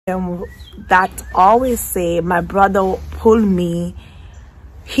that always say my brother pulled me.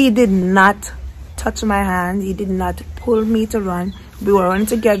 He did not touch my hand. He did not pull me to run. We were running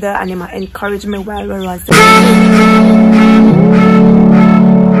together and he might encourage me while we run.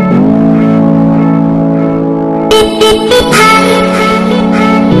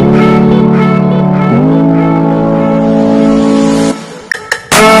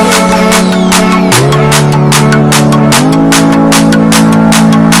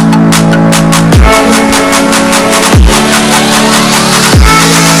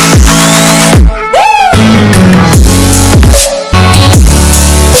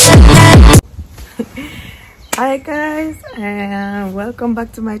 Hi guys, and welcome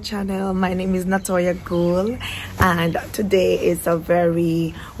back to my channel. My name is Natoya Ghoul, and today is a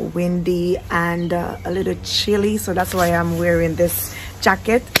very windy and a little chilly, so that's why I'm wearing this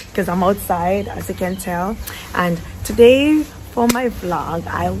jacket, because I'm outside, as you can tell. And today for my vlog,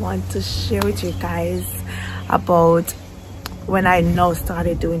 I want to share with you guys about when I now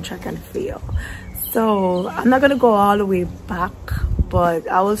started doing track and field. So I'm not gonna go all the way back, but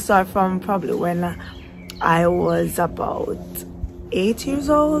I will start from probably when I was about 8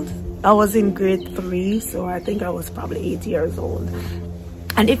 years old. I was in grade 3, so I think I was probably 8 years old.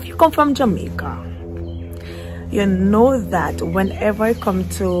 And if you come from Jamaica, you know that whenever I come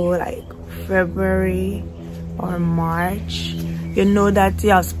to like February or March, you know that you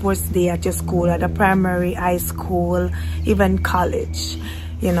have sports day at your school, at the primary, high school, even college,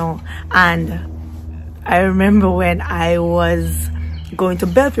 you know. And I remember when I was going to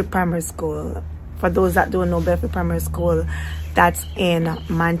Belfry Primary School. For those that don't know, Belfry Primary School, that's in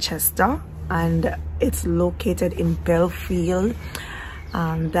Manchester, and it's located in Belfield.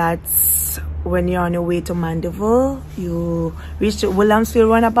 That's when you're on your way to Mandeville. You reach the Williamsfield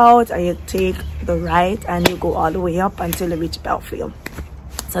roundabout, and you take the right, and you go all the way up until you reach Belfield.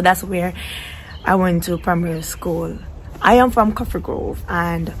 So that's where I went to primary school. I am from Coffee Grove,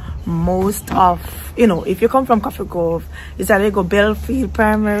 and most of, you know, if you come from Coffee Grove, it's either you go Belfield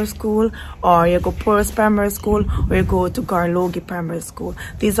Primary School, or you go Porus Primary School, or you go to Garlogie Primary School.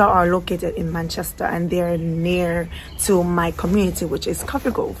 These are all located in Manchester, and they're near to my community, which is Coffee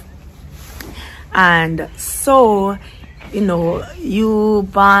Grove. And so, you know, you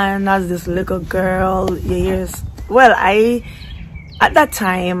born as this little girl, well, at that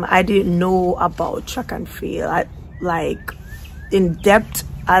time, I didn't know about track and field. Like in depth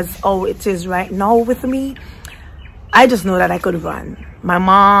as how it is right now with me. I just know that I could run. My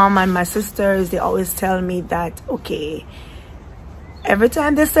mom and my sisters, they always tell me that, okay, every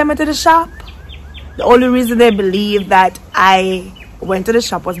time they send me to the shop, the only reason they believe that I went to the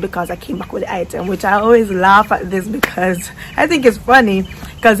shop was because I came back with the item, which I always laugh at this because I think it's funny,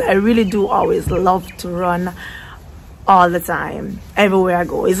 because I really do always love to run all the time. Everywhere I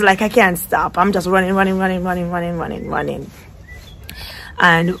go, it's like I can't stop. I'm just running.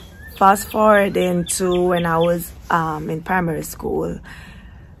 And fast forward into when I was in primary school,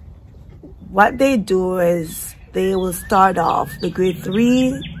 what they do is they will start off the grade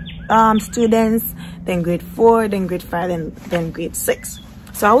 3 students, then grade 4, then grade 5, and then grade 6.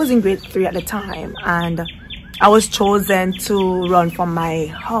 So I was in grade 3 at the time, and I was chosen to run from my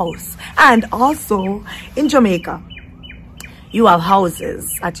house. And also in Jamaica, you have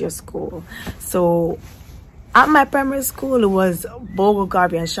houses at your school. So at my primary school, it was Bogle,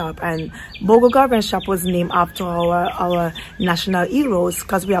 Garvey and Sharp, and Bogle, Garvey and Sharp was named after our national heroes,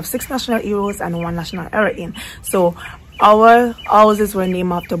 because we have 6 national heroes and 1 national heroine. So our houses were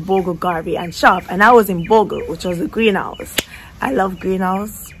named after Bogle, Garvey and Sharp, and I was in Bogle, which was a greenhouse. I love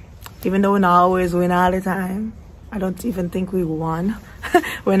greenhouse, even though we not always win all the time. I don't even think we won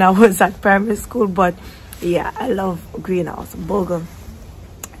when I was at primary school, but yeah, I love greenhouse. Bogle,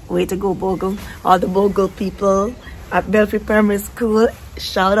 way to go Bogle. All the Bogle people at Belfry Primary School,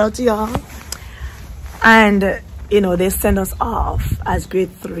 shout out to y'all. And you know, they send us off as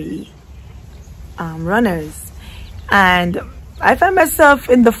grade 3 runners, and I found myself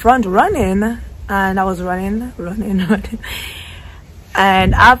in the front running, and I was running.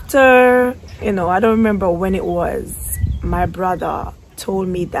 And after, you know, I don't remember when it was, my brother told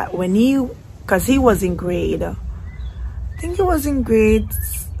me that when because he was in grade, I think he was in grade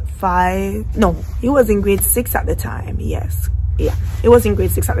 5, no, he was in grade 6 at the time. Yes, yeah, he was in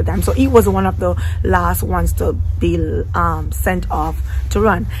grade 6 at the time, so he was one of the last ones to be sent off to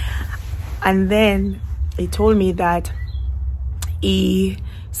run. And then he told me that he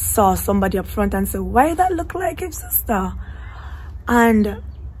saw somebody up front and said, why that look like his sister? And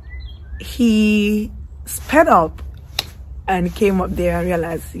he sped up and came up there and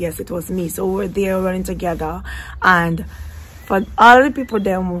realized, yes, it was me. So we're there running together, and For all the people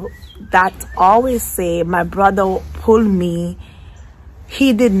them that always say my brother pulled me,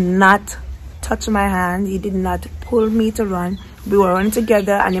 he did not touch my hand. He did not pull me to run. We were running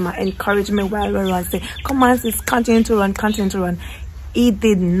together, and he might encourage me while we run, say, come on sis, continue to run, continue to run. He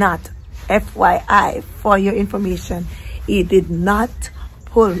did not. FYI, for your information, he did not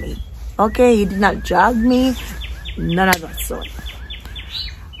pull me. Okay, he did not drag me, none of that sort.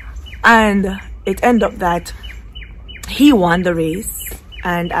 And it ended up that he won the race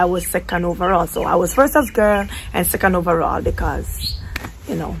and I was second overall. So I was first as girl and second overall because,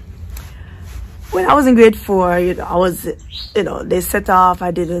 you know, when I was in grade 4, you know, I was, you know, they set off.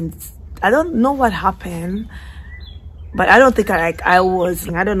 I don't know what happened, but I don't think I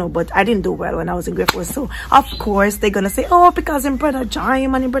don't know, but I didn't do well when I was in grade 4. So of course they're gonna say, oh, because him brother John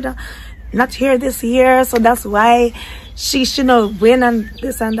and him brother not here this year, so that's why she shouldn't win and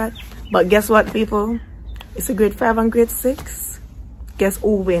this and that. But guess what, people? It's a grade 5 and grade 6. Guess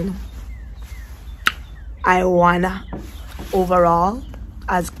who win? I won overall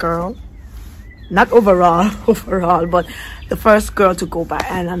as girl. Not overall, but the first girl to go by.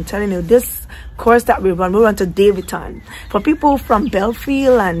 And I'm telling you, this course that we run to Davidton. For people from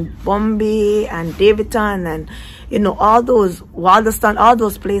Belfield and Bombay and Davidton and, you know, all those, Walderston, all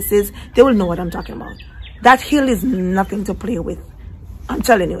those places, they will know what I'm talking about. That hill is nothing to play with. I'm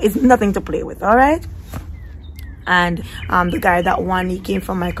telling you, it's nothing to play with, all right? And the guy that won, he came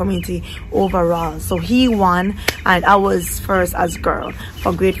from my community overall, so he won, and I was first as girl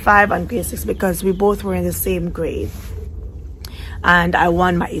for grade 5 and grade 6 because we both were in the same grade. And I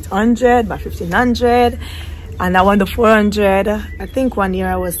won my 800, my 1500, and I won the 400. I think one year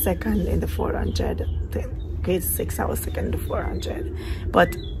I was second in the 400. Grade 6 I was second in the 400,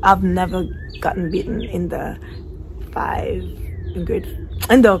 but I've never gotten beaten in the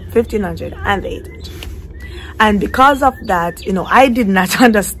in the 1500 and the 800. And because of that, you know, I did not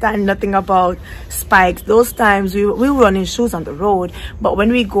understand nothing about spikes. Those times we were running shoes on the road, but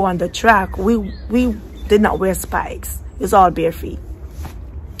when we go on the track, we did not wear spikes. It was all bare feet.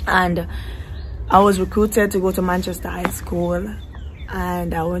 And I was recruited to go to Manchester High School,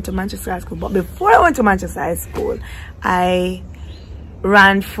 and I went to Manchester High School. But before I went to Manchester High School, I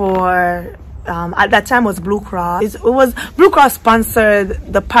ran for at that time was Blue Cross. It was Blue Cross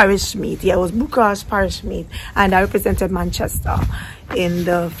sponsored the parish meet. Yeah, it was Blue Cross parish meet, and I represented Manchester in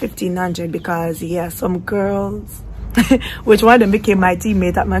the 1500 because, yeah, some girls which one of them became my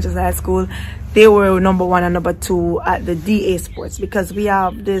teammate at Manchester High School. They were number 1 and number 2 at the DA Sports, because we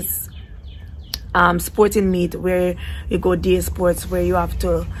have this sporting meet where you go DA Sports, where you have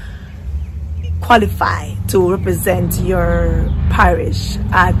to qualify to represent your parish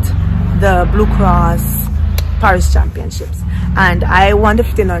at the Blue Cross Parish Championships. And I won the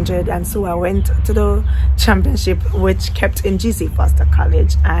 1500, and so I went to the championship, which kept in GC Foster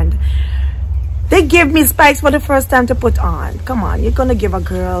College, and they gave me spikes for the first time to put on. Come on, you're gonna give a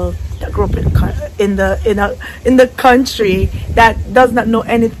girl that grew up in the country that does not know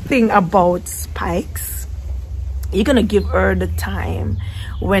anything about spikes, you're gonna give her the time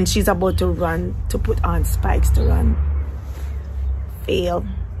when she's about to run to put on spikes to run? Fail.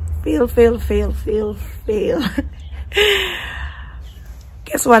 Guess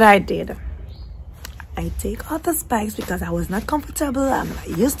what I did? I take off the spikes because I was not comfortable. I'm not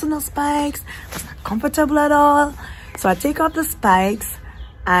used to no spikes. I was not comfortable at all. So I take off the spikes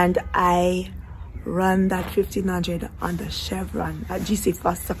and I run that 1500 on the chevron at GC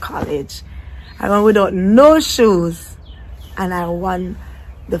Foster College. I went without no shoes and I won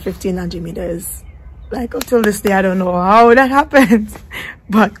the 1500 meters. Like, up till this day, I don't know how that happened,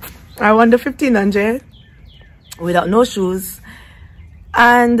 but I won the 1500 without no shoes,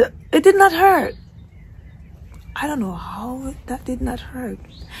 and it did not hurt. I don't know how that did not hurt.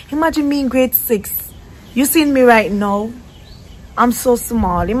 Imagine me in grade 6. You seen me right now? I'm so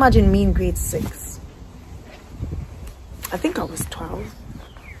small. Imagine me in grade 6. I think I was 12,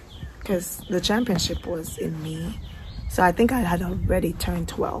 because the championship was in May, so I think I had already turned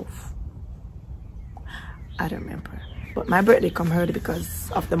 12. I don't remember, but my birthday come early because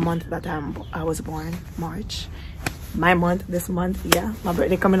of the month that I was born, March. My month, this month, yeah, my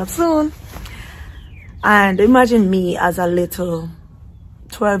birthday coming up soon. And imagine me as a little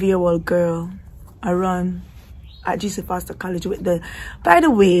 12-year-old girl. I run at GC Foster College with the, by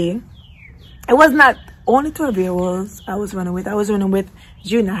the way, it was not only 12-year-olds I was running with. I was running with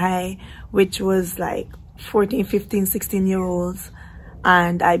junior high, which was like 14, 15, 16-year-olds,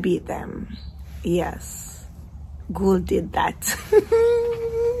 and I beat them. Yes. Gould did that.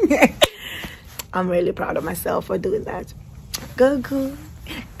 I'm really proud of myself for doing that. Go Gould,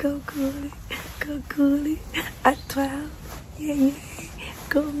 go Gould, go Gould at 12. Yeah.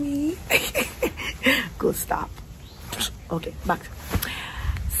 Go me. Go stop. Okay, back.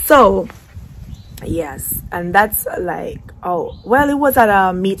 So yes, and that's like, oh well, it was at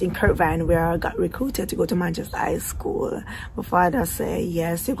a meet in Kirkvine where I got recruited to go to Manchester High School. My father said,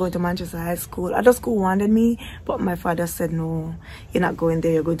 yes, you're going to Manchester High School. Other school wanted me, but my father said, no, you're not going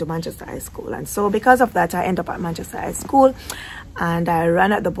there, you're going to Manchester High School. And so because of that, I ended up at Manchester High School, and I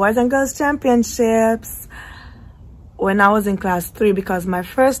ran at the Boys and Girls Championships when I was in class 3, because my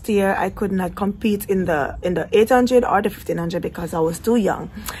first year I could not compete in the 800 or the 1500 because I was too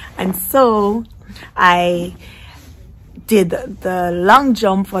young. And so I did the long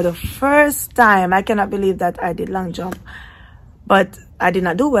jump for the first time. I cannot believe that I did long jump, but I did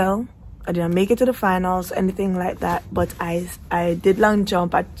not do well. I didn't make it to the finals, anything like that. But I did long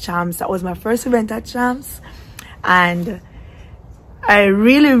jump at Champs. That was my first event at Champs, and I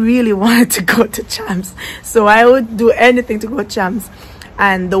really wanted to go to Champs, so I would do anything to go to Champs.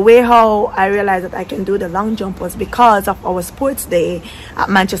 And the way how I realized that I can do the long jump was because of our sports day at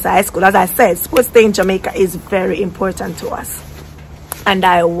Manchester High School. As I said, sports day in Jamaica is very important to us. And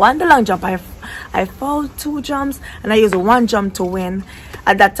I won the long jump. I fouled 2 jumps and I used 1 jump to win.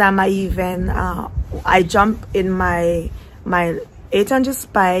 At that time, I even I jumped in my 800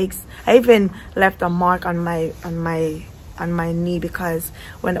 spikes. I even left a mark on my knee because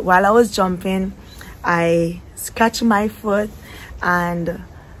while I was jumping, I scratched my foot, and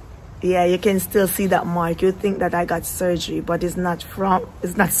yeah, you can still see that mark. You think that I got surgery, but it's not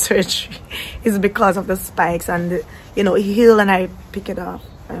surgery. It's because of the spikes, and you know, it healed and I pick it up.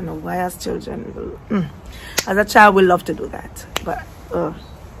 I don't know why as children, as a child we love to do that, but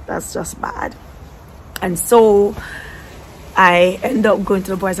that's just bad. And so I ended up going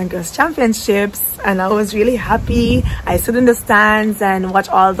to the Boys and Girls Championships, and I was really happy. I stood in the stands and watched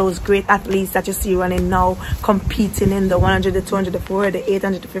all those great athletes that you see running now, competing in the 100, the 200, the 400, the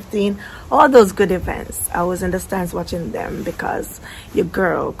 800, the 15, all those good events. I was in the stands watching them because your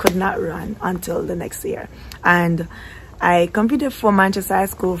girl could not run until the next year. And I competed for Manchester High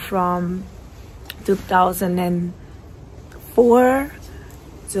School from 2004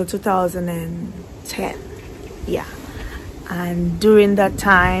 to 2010. Yeah. And during that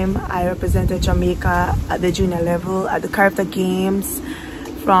time, I represented Jamaica at the junior level at the Character Games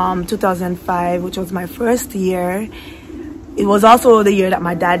from 2005, which was my first year. It was also the year that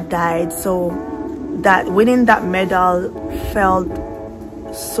my dad died, so that winning that medal felt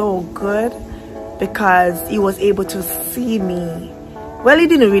so good because he was able to see me. Well, he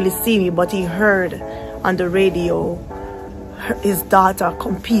didn't really see me, but he heard on the radio his daughter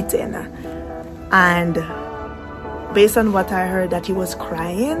competing, and based on what I heard, that he was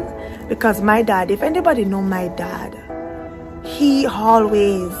crying because my dad, if anybody know my dad, he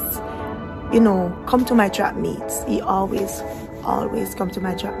always, you know, come to my track meets. He always come to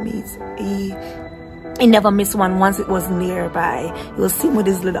my track meets. He never missed one once it was nearby. You'll see him with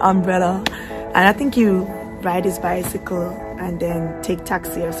his little umbrella, and I think you ride his bicycle and then take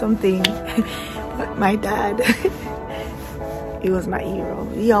taxi or something. But my dad, he was my hero.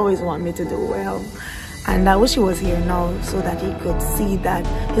 He always wanted me to do well. And I wish he was here now so that he could see that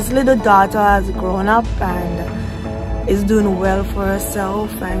his little daughter has grown up and is doing well for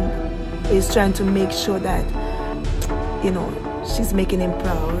herself and is trying to make sure that, you know, she's making him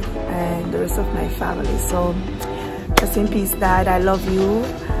proud and the rest of my family. So rest in peace, Dad. I love you.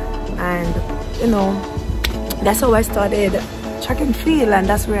 And, you know, that's how I started track and field, and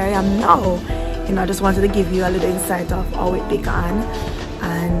that's where I am now. You know, I just wanted to give you a little insight of how it began.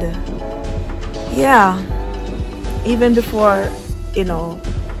 And yeah, even before, you know,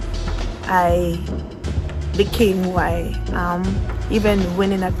 I became who I am, even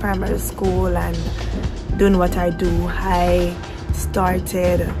winning at primary school and doing what I do, I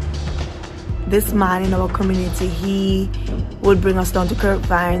started this man in our community. He would bring us down to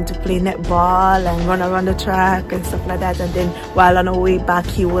Kirkvine to play netball and run around the track and stuff like that, and then while on our way back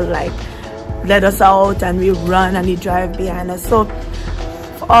he would like let us out and we run and he drive behind us. So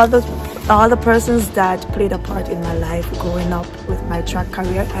for all the persons that played a part in my life growing up with my track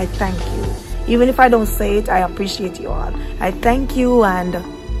career, I thank you. Even if I don't say it, I appreciate you all. I thank you, and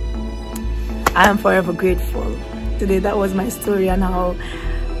I am forever grateful. Today, that was my story on how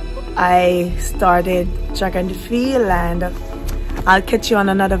I started track and field, and I'll catch you on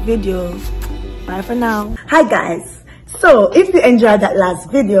another video. Bye for now. Hi guys. So if you enjoyed that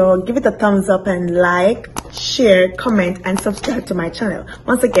last video, give it a thumbs up and like, share, comment, and subscribe to my channel.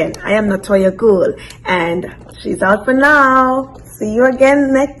 Once again, I am Natoya Gould, and she's out for now. See you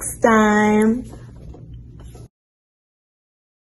again next time.